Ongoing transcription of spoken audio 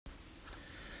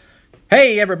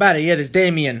Hey everybody, it is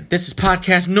Damien. This is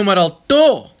podcast numero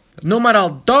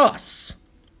dos.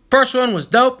 First one was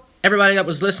dope. Everybody that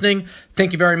was listening,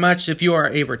 thank you very much. If you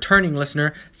are a returning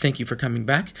listener, thank you for coming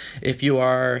back. If you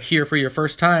are here for your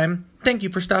first time, thank you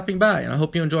for stopping by. And I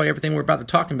hope you enjoy everything we're about to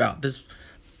talk about. This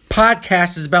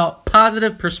podcast is about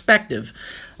positive perspective.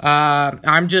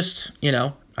 I'm just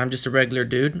a regular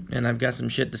dude, and I've got some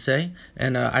shit to say.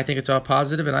 And I think it's all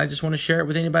positive, and I just want to share it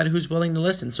with anybody who's willing to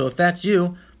listen. So if that's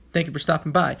you, thank you for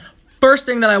stopping by. First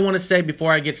thing that I want to say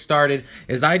before I get started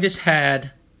is I just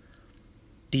had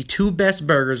the two best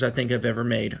burgers I think I've ever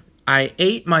made. I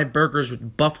ate my burgers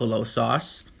with buffalo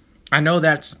sauce. I know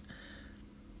that's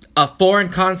a foreign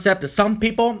concept to some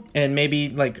people and maybe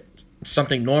like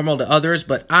something normal to others,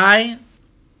 but I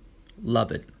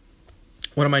love it.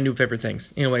 One of my new favorite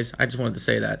things. Anyways, I just wanted to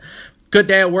say that. Good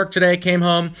day at work today. Came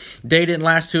home. Day didn't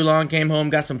last too long. Came home.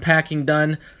 Got some packing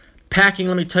done. Packing,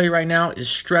 let me tell you right now, is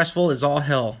stressful as all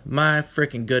hell. My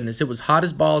freaking goodness. It was hot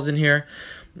as balls in here.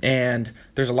 And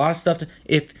there's a lot of stuff to...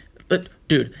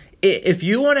 If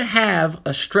you want to have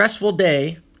a stressful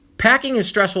day, packing is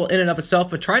stressful in and of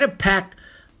itself, but try to pack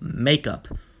makeup.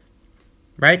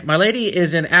 Right? My lady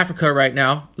is in Africa right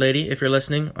now. Lady, if you're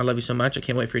listening, I love you so much. I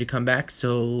can't wait for you to come back.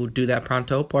 So do that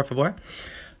pronto, por favor.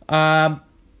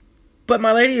 But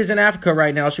my lady is in Africa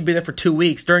right now. She'll be there for 2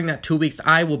 weeks. During that 2 weeks,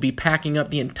 I will be packing up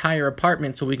the entire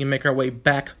apartment so we can make our way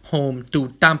back home to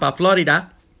Tampa, Florida.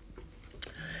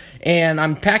 And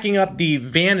I'm packing up the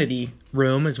vanity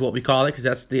room is what we call it because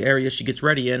that's the area she gets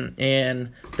ready in.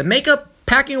 And the makeup,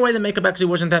 packing away the makeup actually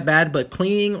wasn't that bad, but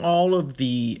cleaning all of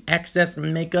the excess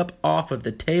makeup off of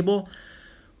the table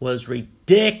was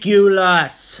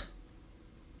ridiculous.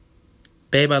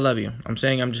 Babe, I love you. I'm just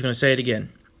going to say it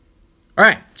again. All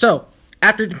right, so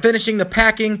after finishing the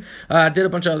packing, did a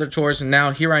bunch of other chores, and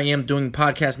now here I am doing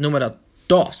podcast numero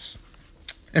dos.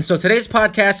 And so today's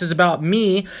podcast is about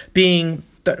me being,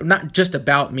 not just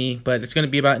about me, but it's going to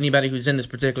be about anybody who's in this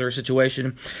particular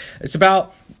situation. It's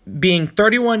about being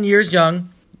 31 years young,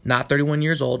 not 31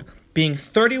 years old, being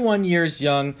 31 years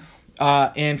young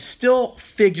and still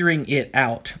figuring it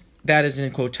out. That is in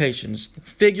quotations.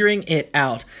 Figuring it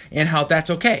out and how that's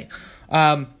okay.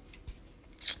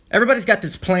 Everybody's got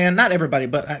this plan, not everybody,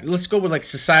 but let's go with like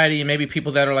society and maybe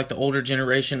people that are like the older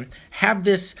generation have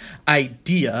this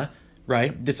idea,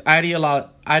 right? This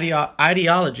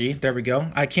ideology, there we go.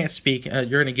 I can't speak. You're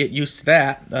going to get used to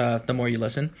that the more you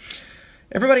listen.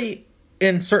 Everybody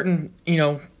in certain,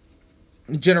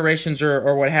 generations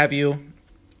or what have you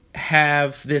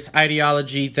have this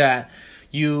ideology that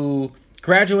you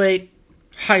graduate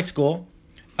high school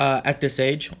at this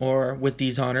age or with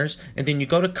these honors, and then you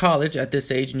go to college at this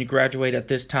age and you graduate at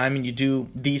this time and you do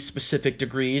these specific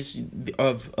degrees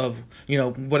of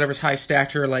whatever's high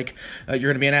stature, like you're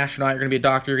going to be an astronaut, you're going to be a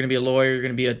doctor, you're going to be a lawyer, you're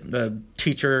going to be a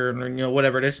teacher, or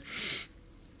whatever it is.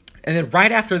 And then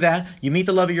right after that, you meet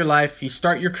the love of your life, you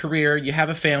start your career, you have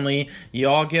a family, you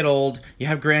all get old, you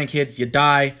have grandkids, you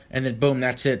die, and then boom,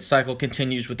 that's it. Cycle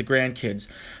continues with the grandkids.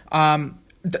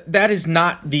 That is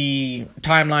not the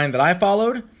timeline that I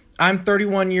followed. I'm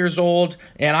 31 years old,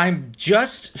 and I'm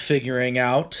just figuring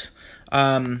out...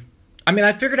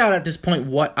 I figured out at this point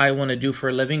what I want to do for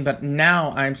a living, but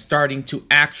now I'm starting to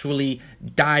actually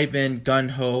dive in,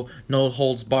 gun-ho, no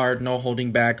holds barred, no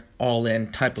holding back, all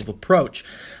in type of approach.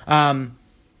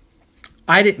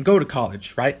 I didn't go to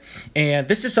college, right? And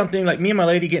this is something like me and my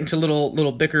lady get into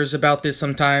little bickers about this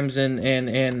sometimes,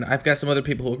 and I've got some other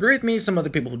people who agree with me, some other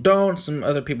people who don't, some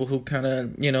other people who kind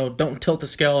of, don't tilt the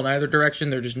scale in either direction.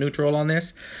 They're just neutral on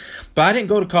this. But I didn't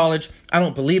go to college. I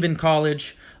don't believe in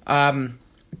college.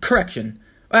 Correction.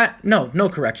 No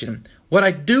correction. What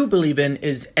I do believe in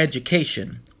is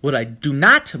education. What I do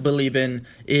not believe in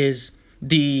is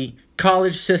the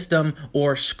college system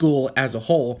or school as a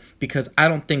whole, because I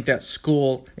don't think that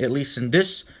school, at least in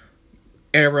this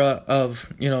era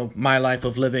of, my life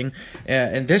of living,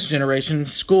 in this generation,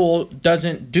 school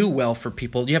doesn't do well for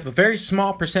people. You have a very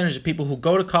small percentage of people who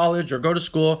go to college or go to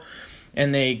school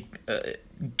and they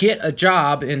get a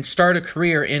job and start a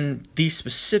career in the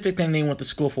specific thing they went to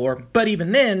school for, but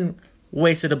even then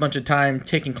wasted a bunch of time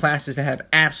taking classes that have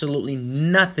absolutely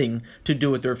nothing to do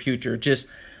with their future. Just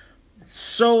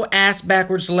so ass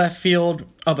backwards left field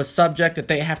of a subject that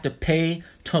they have to pay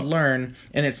to learn,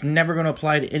 and it's never going to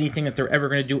apply to anything that they're ever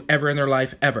going to do ever in their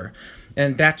life ever.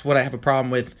 And that's what I have a problem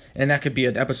with, and that could be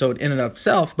an episode in and of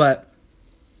itself. But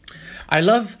I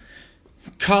love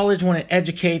college when it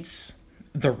educates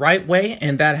the right way,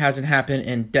 and that hasn't happened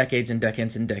in decades and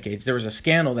decades and decades. There was a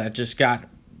scandal that just got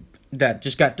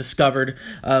discovered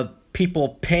of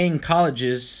people paying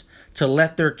colleges to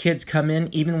let their kids come in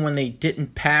even when they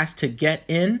didn't pass to get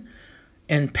in,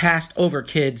 and passed over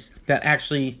kids that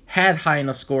actually had high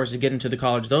enough scores to get into the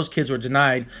college. Those kids were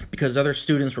denied because other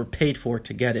students were paid for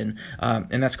to get in,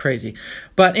 and that's crazy.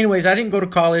 But anyways, I didn't go to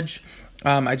college.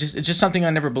 It's just something I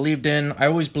never believed in. I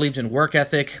always believed in work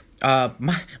ethic.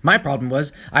 My problem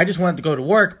was I just wanted to go to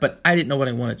work, but I didn't know what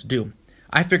I wanted to do.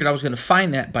 I figured I was going to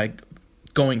find that by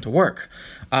going to work.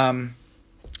 And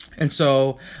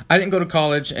so I didn't go to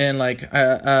college, and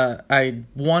I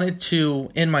wanted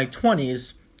to, in my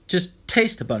 20s, just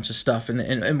taste a bunch of stuff, and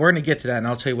we're going to get to that, and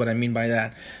I'll tell you what I mean by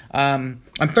that. I'm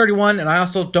 31, and I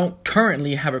also don't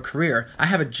currently have a career. I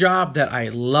have a job that I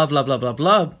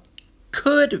love,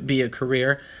 could be a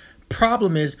career.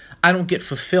 Problem is, I don't get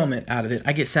fulfillment out of it.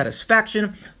 I get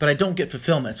satisfaction, but I don't get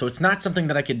fulfillment, so it's not something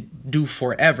that I could do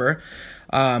forever,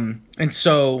 and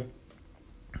so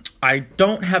I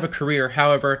don't have a career.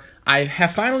 However, I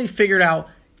have finally figured out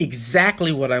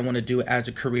exactly what I want to do as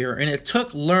a career, and it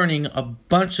took learning a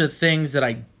bunch of things that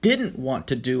I didn't want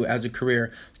to do as a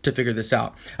career to figure this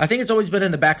out. I think it's always been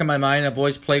in the back of my mind. I've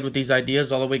always played with these ideas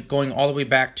going all the way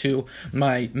back to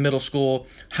my middle school,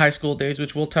 high school days,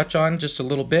 which we'll touch on just a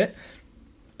little bit.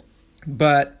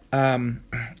 But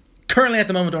currently at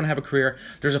the moment, don't have a career.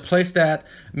 There's a place that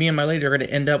me and my lady are going to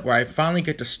end up where I finally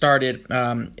get to start it.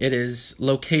 It is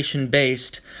location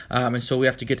based, and so we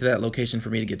have to get to that location for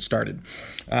me to get started,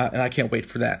 and I can't wait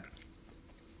for that.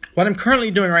 What I'm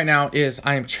currently doing right now is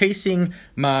I am chasing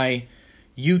my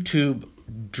YouTube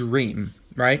dream,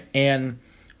 right? And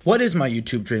what is my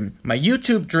YouTube dream? My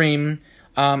YouTube dream,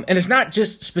 and it's not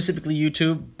just specifically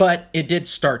YouTube, but it did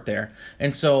start there.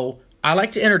 And so I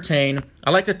like to entertain, I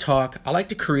like to talk, I like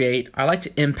to create, I like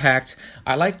to impact,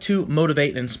 I like to motivate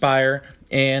and inspire,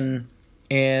 and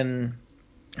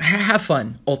have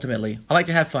fun, ultimately. I like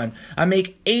to have fun. I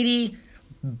make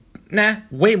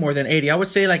way more than 80. I would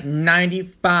say like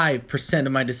 95%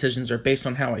 of my decisions are based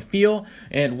on how I feel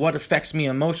and what affects me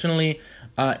emotionally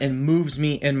and moves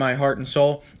me in my heart and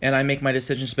soul, and I make my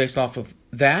decisions based off of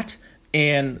that,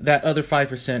 and that other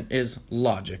 5% is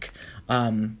logic.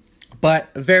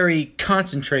 But very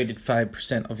concentrated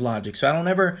 5% of logic. So I don't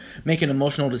ever make an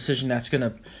emotional decision that's going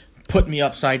to put me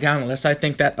upside down unless I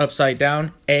think that upside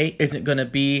down, isn't going to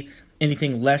be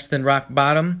anything less than rock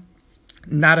bottom,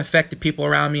 not affect the people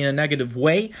around me in a negative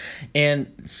way,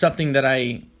 and something that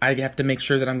I have to make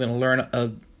sure that I'm going to learn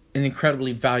an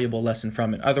incredibly valuable lesson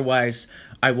from it. Otherwise,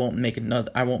 I won't make an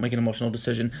emotional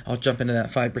decision. I'll jump into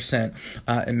that 5%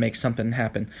 and make something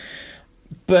happen.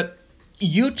 But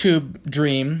YouTube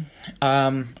dream,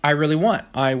 I really want.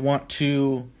 I want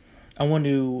to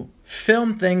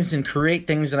film things and create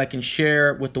things that I can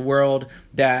share with the world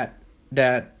that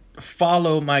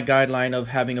follow my guideline of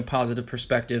having a positive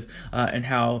perspective, and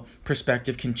how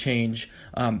perspective can change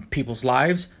people's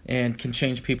lives and can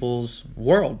change people's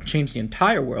world, change the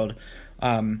entire world.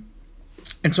 And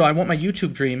so I want my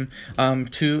YouTube dream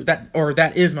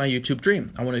that is my YouTube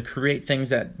dream. I want to create things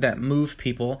that move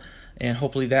people, and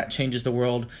hopefully that changes the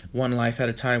world one life at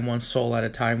a time, one soul at a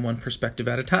time, one perspective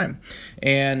at a time.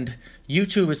 And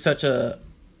YouTube is such a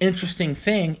interesting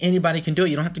thing. Anybody can do it.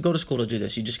 You don't have to go to school to do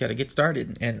this. You just got to get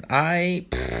started. And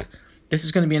this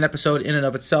is going to be an episode in and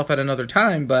of itself at another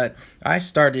time, but I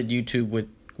started YouTube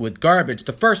with garbage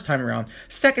the first time around.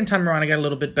 Second time around, I got a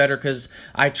little bit better because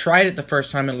I tried it the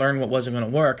first time and learned what wasn't going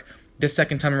to work. This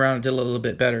second time around, I did a little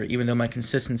bit better, even though my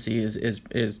consistency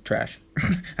is trash.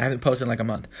 I haven't posted in like a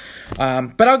month.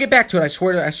 But I'll get back to it. I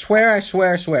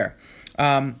swear.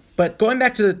 But going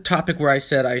back to the topic where I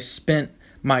said I spent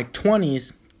my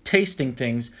 20s tasting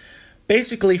things,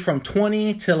 basically from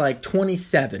 20 to like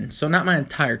 27. So not my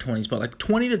entire 20s, but like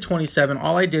 20 to 27,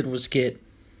 all I did was get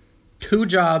 2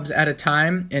 jobs at a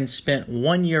time and spent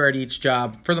 1 year at each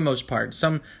job for the most part.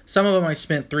 Some of them I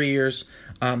spent 3 years,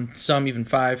 some even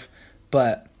 5,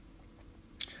 but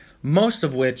most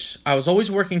of which I was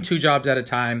always working 2 jobs at a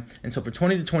time. And so for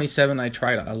 20 to 27, I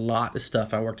tried a lot of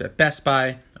stuff. I worked at Best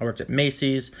Buy, I worked at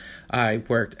Macy's, I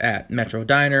worked at Metro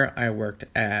Diner, I worked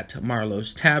at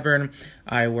Marlowe's Tavern,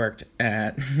 I worked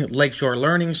at Lakeshore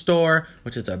Learning Store,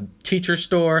 which is a teacher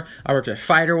store, I worked at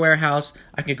Fighter Warehouse.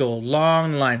 I could go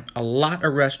along the line. A lot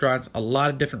of restaurants, a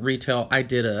lot of different retail. I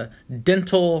did a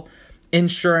dental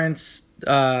insurance,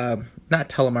 not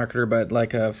telemarketer, but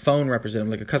like a phone representative,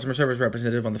 like a customer service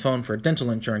representative on the phone for a dental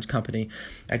insurance company.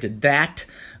 I did that.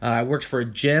 I worked for a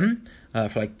gym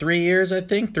for like 3 years, I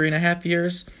think, 3.5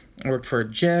 years. I worked for a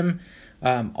gym,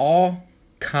 all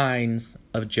kinds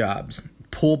of jobs.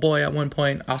 Pool boy at one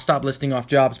point. I'll stop listing off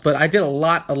jobs, but I did a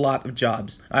lot of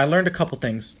jobs. I learned a couple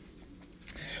things.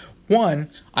 One,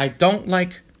 I don't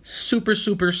like super,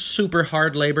 super, super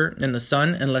hard labor in the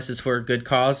sun unless it's for a good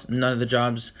cause. None of the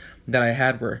jobs that I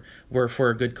had were for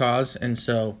a good cause, and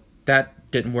so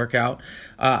that didn't work out.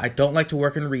 I don't like to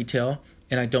work in retail,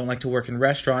 and I don't like to work in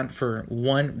restaurant for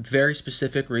one very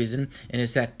specific reason, and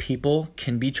it's that people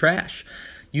can be trash.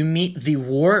 You meet the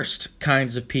worst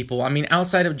kinds of people. I mean,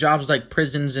 outside of jobs like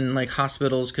prisons and like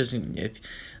hospitals, because if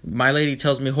my lady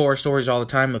tells me horror stories all the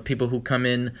time of people who come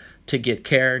in to get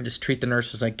care and just treat the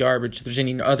nurses like garbage. If there's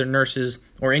any other nurses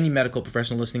or any medical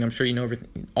professional listening, I'm sure you know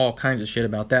all kinds of shit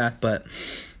about that. But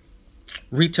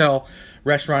retail,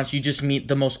 restaurants, you just meet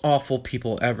the most awful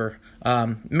people ever.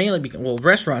 Mainly because,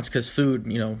 restaurants, because food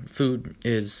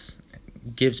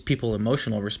gives people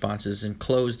emotional responses, and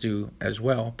clothes do as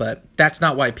well. But that's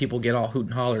not why people get all hoot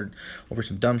and hollered over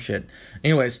some dumb shit.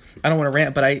 Anyways, I don't want to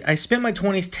rant, but I spent my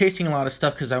 20s tasting a lot of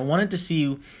stuff because I wanted to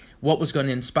see what was going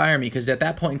to inspire me, because at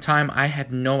that point in time, I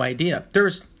had no idea.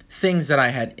 There's things that I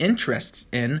had interests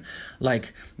in,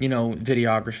 like,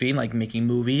 videography, like making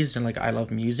movies, and like I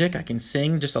love music. I can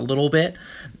sing just a little bit,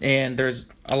 and there's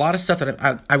a lot of stuff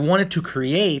that I wanted to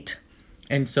create.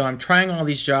 And so I'm trying all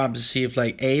these jobs to see if,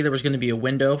 like, A, there was going to be a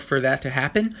window for that to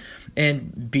happen,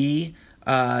 and B,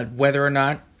 whether or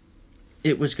not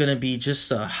it was going to be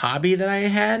just a hobby that I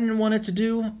had and wanted to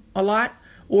do a lot,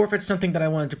 or if it's something that I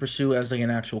wanted to pursue as like an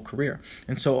actual career.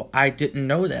 And so I didn't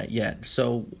know that yet.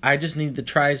 So I just needed to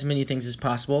try as many things as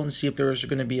possible and see if there was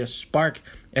going to be a spark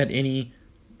at any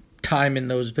time in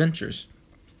those ventures.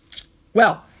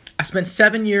 Well, I spent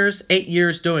 8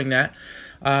 years doing that.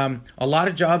 A lot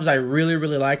of jobs I really,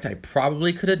 really liked, I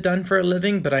probably could have done for a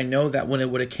living, but I know that when it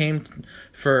would have came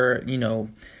for,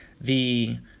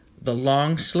 the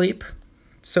long sleep,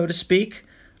 so to speak,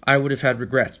 I would have had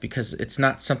regrets, because it's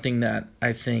not something that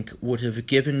I think would have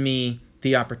given me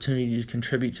the opportunity to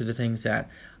contribute to the things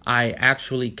that I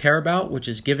actually care about, which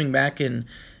is giving back in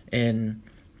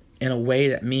a way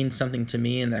that means something to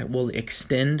me and that will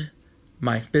extend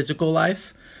my physical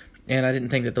life. And I didn't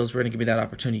think that those were going to give me that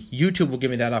opportunity. YouTube will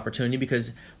give me that opportunity,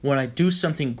 because when I do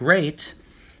something great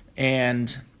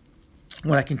and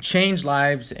when I can change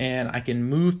lives and I can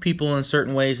move people in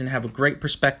certain ways and have a great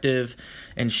perspective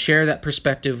and share that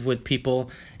perspective with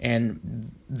people,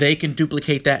 and they can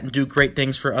duplicate that and do great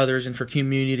things for others and for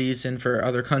communities and for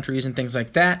other countries and things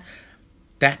like that,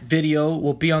 that video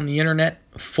will be on the internet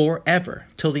forever,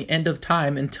 till the end of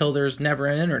time, until there's never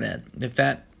an internet, if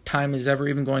that time is ever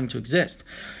even going to exist.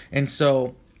 And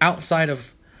so outside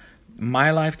of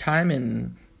my lifetime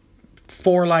and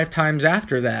 4 lifetimes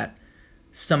after that,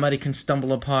 somebody can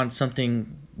stumble upon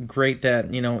something great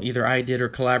that, either I did or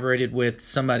collaborated with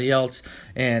somebody else,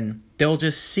 and they'll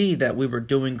just see that we were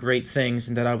doing great things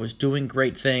and that I was doing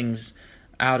great things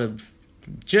out of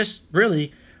just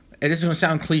really, it is going to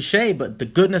sound cliche, but the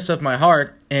goodness of my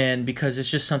heart, and because it's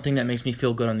just something that makes me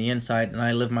feel good on the inside, and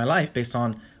I live my life based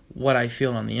on what I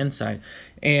feel on the inside.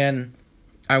 And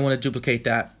I want to duplicate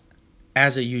that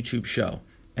as a YouTube show.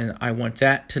 And I want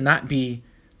that to not be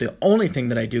the only thing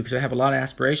that I do, because I have a lot of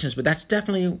aspirations, but that's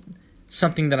definitely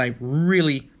something that I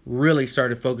really, really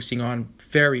started focusing on.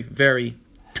 Very, very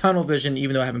tunnel vision,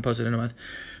 even though I haven't posted in a month.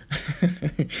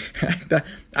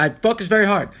 I focus very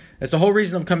hard. That's the whole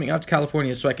reason I'm coming out to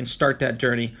California, so I can start that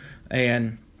journey.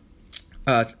 And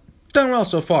done well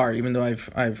so far, even though I've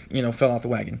fell off the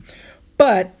wagon.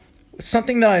 But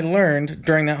something that I learned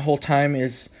during that whole time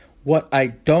is what I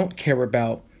don't care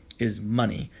about is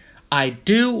money. I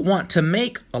do want to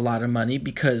make a lot of money,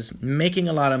 because making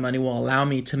a lot of money will allow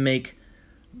me to make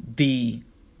the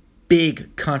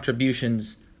big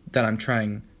contributions that I'm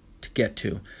trying to get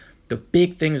to. The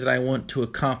big things that I want to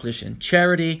accomplish in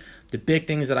charity, the big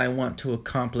things that I want to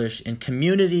accomplish in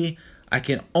community, I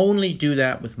can only do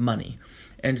that with money.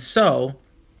 And so,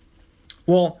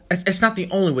 it's not the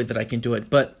only way that I can do it,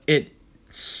 but it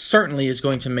certainly is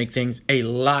going to make things a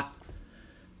lot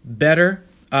better.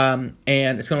 And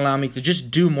it's going to allow me to just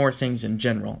do more things in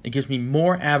general. It gives me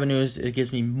more avenues. It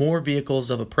gives me more vehicles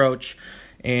of approach.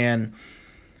 And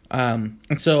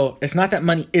so it's not that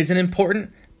money isn't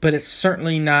important, but it's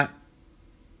certainly not.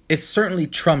 It's certainly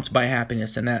trumped by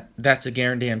happiness, and that's a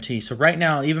guarantee. So right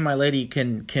now, even my lady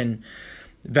can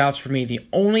vouch for me. The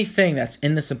only thing that's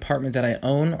in this apartment that I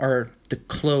own are the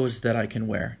clothes that I can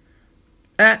wear.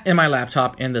 That and my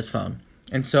laptop and this phone.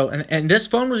 And so, and this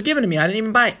phone was given to me. I didn't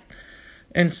even buy it.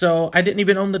 And so I didn't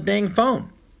even own the dang phone.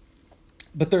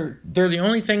 But they're the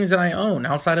only things that I own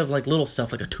outside of like little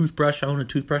stuff, like a toothbrush. I own a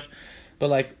toothbrush. But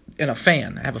like, and a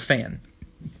fan. I have a fan.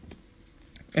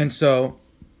 And so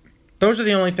those are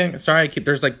the only things. Sorry,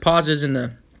 there's like pauses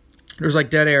there's like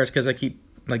dead airs because I keep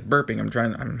like burping.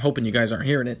 I'm hoping you guys aren't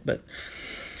hearing it.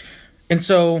 And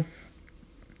so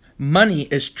money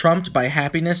is trumped by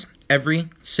happiness every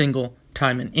single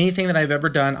time. In anything that I've ever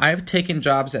done, I've taken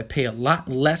jobs that pay a lot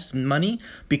less money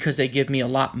because they give me a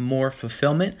lot more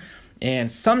fulfillment.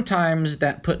 And sometimes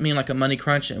that put me in like a money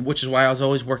crunch, which is why I was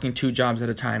always working 2 jobs at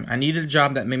a time. I needed a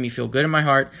job that made me feel good in my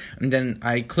heart, and then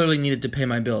I clearly needed to pay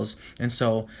my bills. And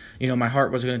so, my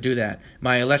heart wasn't going to do that.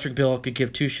 My electric bill could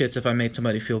give 2 shits if I made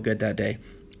somebody feel good that day,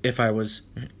 if I was,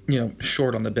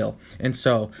 short on the bill. And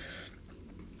so,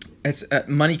 it's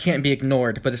money can't be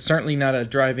ignored, but it's certainly not the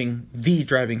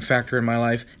driving factor in my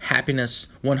life. Happiness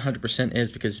 100%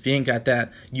 is, because if you ain't got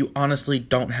that, you honestly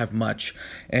don't have much.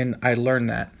 And I learned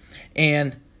that.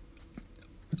 And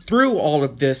through all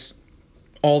of this,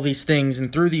 all these things,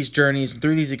 and through these journeys, and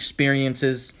through these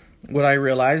experiences, what I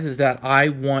realize is that I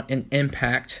want an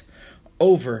impact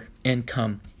over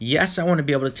income. Yes, I want to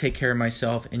be able to take care of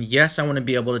myself, and yes, I want to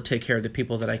be able to take care of the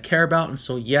people that I care about, and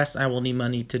so yes, I will need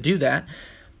money to do that.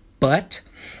 But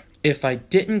if I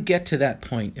didn't get to that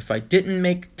point, if I didn't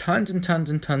make tons and tons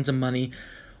and tons of money,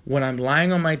 when I'm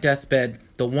lying on my deathbed,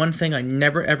 the one thing I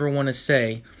never ever want to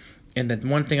say, and the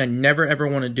one thing I never ever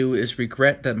want to do, is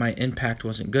regret that my impact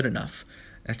wasn't good enough.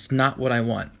 That's not what I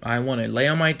want. I want to lay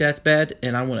on my deathbed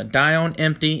and I want to die on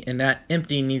empty, and that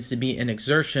empty needs to be an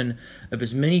exertion of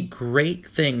as many great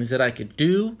things that I could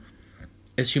do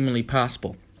as humanly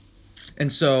possible.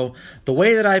 And so the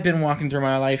way that I've been walking through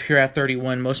my life here at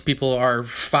 31, most people are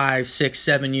 5, 6,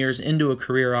 7 years into a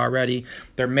career already.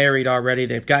 They're married already.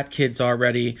 They've got kids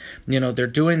already. They're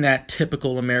doing that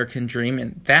typical American dream,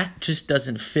 and that just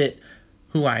doesn't fit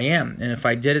who I am. And if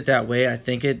I did it that way, I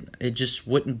think it just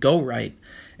wouldn't go right.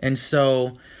 And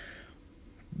so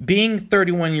being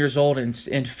 31 years old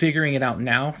and figuring it out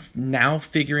now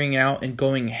figuring out and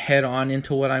going head on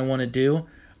into what I want to do,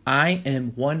 I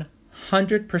am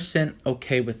 100%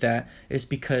 okay with that, is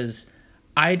because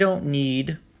I don't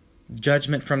need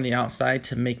judgment from the outside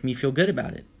to make me feel good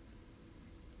about it.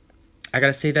 I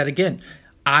gotta say that again.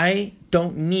 I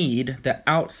don't need the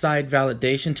outside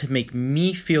validation to make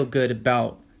me feel good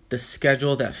about the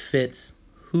schedule that fits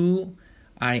who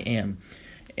I am.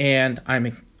 And I'm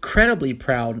incredibly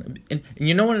proud. And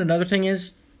you know what another thing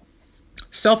is?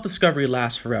 Self-discovery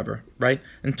lasts forever, right?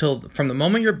 From the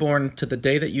moment you're born to the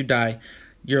day that you die,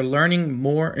 you're learning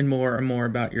more and more and more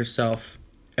about yourself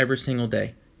every single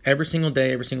day. Every single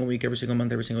day, every single week, every single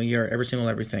month, every single year, every single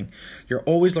everything. You're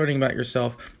always learning about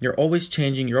yourself. You're always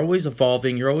changing. You're always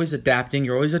evolving. You're always adapting.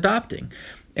 You're always adopting.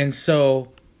 And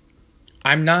so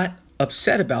I'm not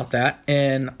upset about that,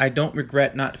 and I don't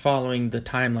regret not following the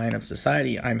timeline of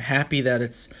society. I'm happy that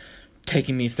it's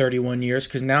taking me 31 years,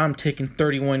 because now I'm taking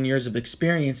 31 years of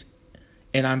experience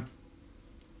and I'm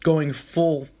going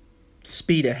full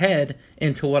speed ahead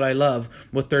into what I love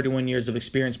with 31 years of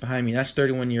experience behind me. That's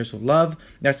 31 years of love.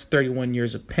 That's 31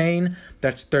 years of pain.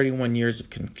 That's 31 years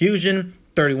of confusion,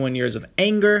 31 years of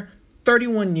anger,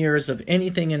 31 years of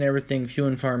anything and everything, few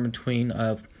and far in between,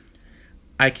 of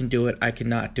I can do it, I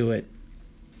cannot do it,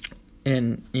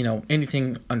 and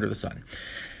anything under the sun.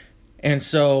 And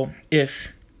so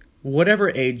if whatever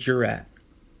age you're at,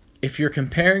 if you're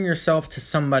comparing yourself to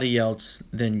somebody else,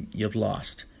 then you've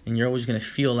lost. And you're always going to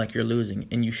feel like you're losing.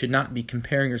 And you should not be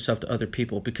comparing yourself to other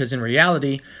people, because in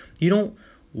reality, you don't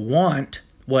want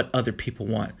what other people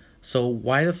want. So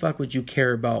why the fuck would you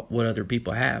care about what other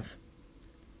people have?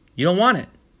 You don't want it.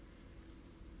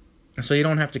 So you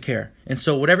don't have to care. And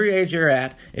so whatever age you're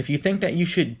at, if you think that you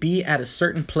should be at a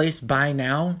certain place by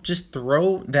now, just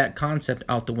throw that concept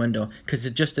out the window, because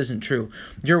it just isn't true.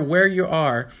 You're where you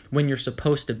are when you're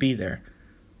supposed to be there.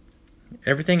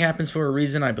 Everything happens for a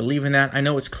reason. I believe in that. I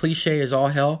know it's cliche as all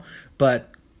hell, but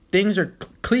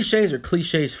cliches are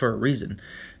cliches for a reason.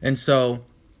 And so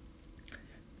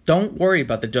don't worry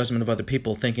about the judgment of other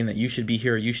people thinking that you should be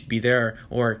here or you should be there,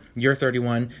 or you're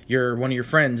 31, one of your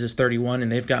friends is 31 and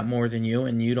they've got more than you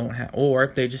and you don't have, or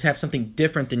they just have something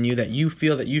different than you that you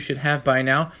feel that you should have by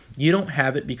now. You don't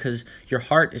have it because your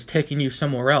heart is taking you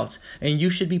somewhere else, and you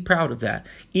should be proud of that.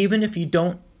 Even if you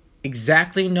don't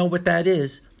exactly know what that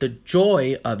is, the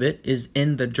joy of it is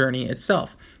in the journey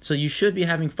itself. So you should be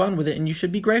having fun with it, and you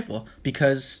should be grateful,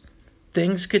 because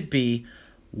things could be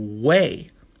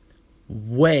way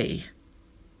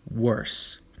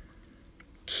worse.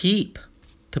 Keep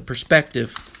the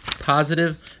perspective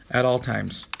positive at all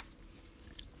times.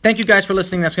 Thank you guys for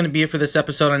listening. That's going to be it for this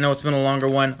episode. I know it's been a longer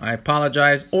one. I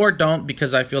apologize, or don't,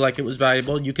 because I feel like it was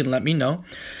valuable. You can let me know.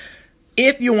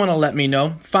 If you want to let me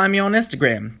know, find me on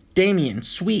Instagram,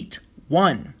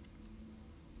 DamienSweet1,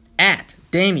 at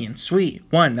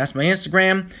DamienSweet1. That's my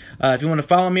Instagram. If you want to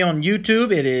follow me on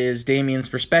YouTube, it is Damien's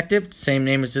Perspective, same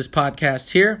name as this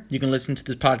podcast here. You can listen to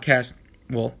this podcast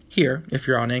Well, here, if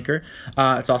you're on Anchor.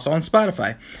 It's also on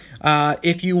Spotify.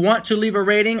 If you want to leave a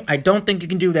rating, I don't think you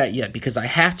can do that yet because I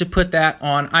have to put that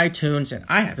on iTunes, and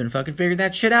I haven't fucking figured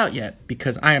that shit out yet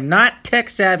because I am not tech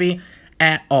savvy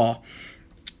at all.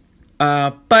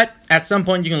 But at some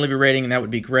point you can leave a rating, and that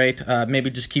would be great. Maybe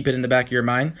just keep it in the back of your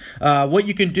mind. What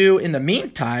you can do in the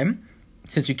meantime,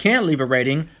 since you can't leave a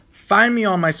rating, find me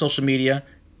on my social media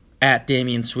at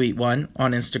DamienSweet1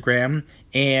 on Instagram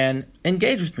and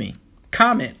engage with me.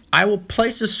 Comment. I will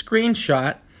place a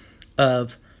screenshot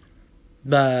of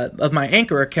my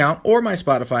Anchor account or my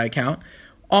Spotify account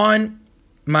on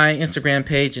my Instagram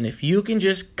page, and if you can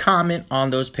just comment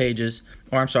on those pages,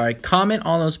 comment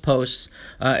on those posts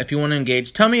if you want to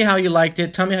engage. Tell me how you liked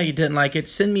it. Tell me how you didn't like it.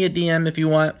 Send me a DM if you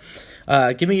want.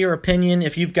 Give me your opinion.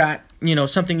 If you've got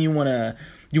something you want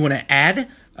to add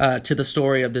to the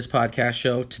story of this podcast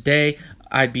show today,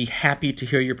 I'd be happy to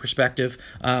hear your perspective.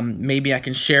 Maybe I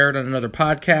can share it on another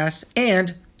podcast.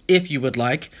 And if you would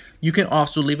like, you can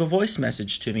also leave a voice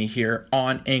message to me here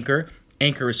on Anchor.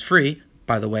 Anchor is free,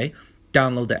 by the way.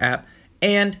 Download the app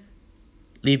and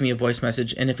leave me a voice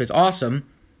message. And if it's awesome,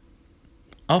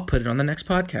 I'll put it on the next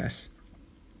podcast.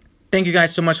 Thank you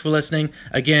guys so much for listening.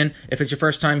 Again, if it's your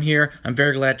first time here, I'm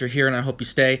very glad you're here and I hope you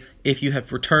stay. If you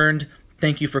have returned,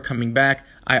 thank you for coming back.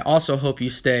 I also hope you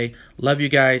stay. Love you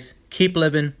guys. Keep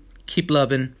living. Keep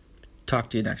loving. Talk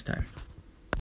to you next time.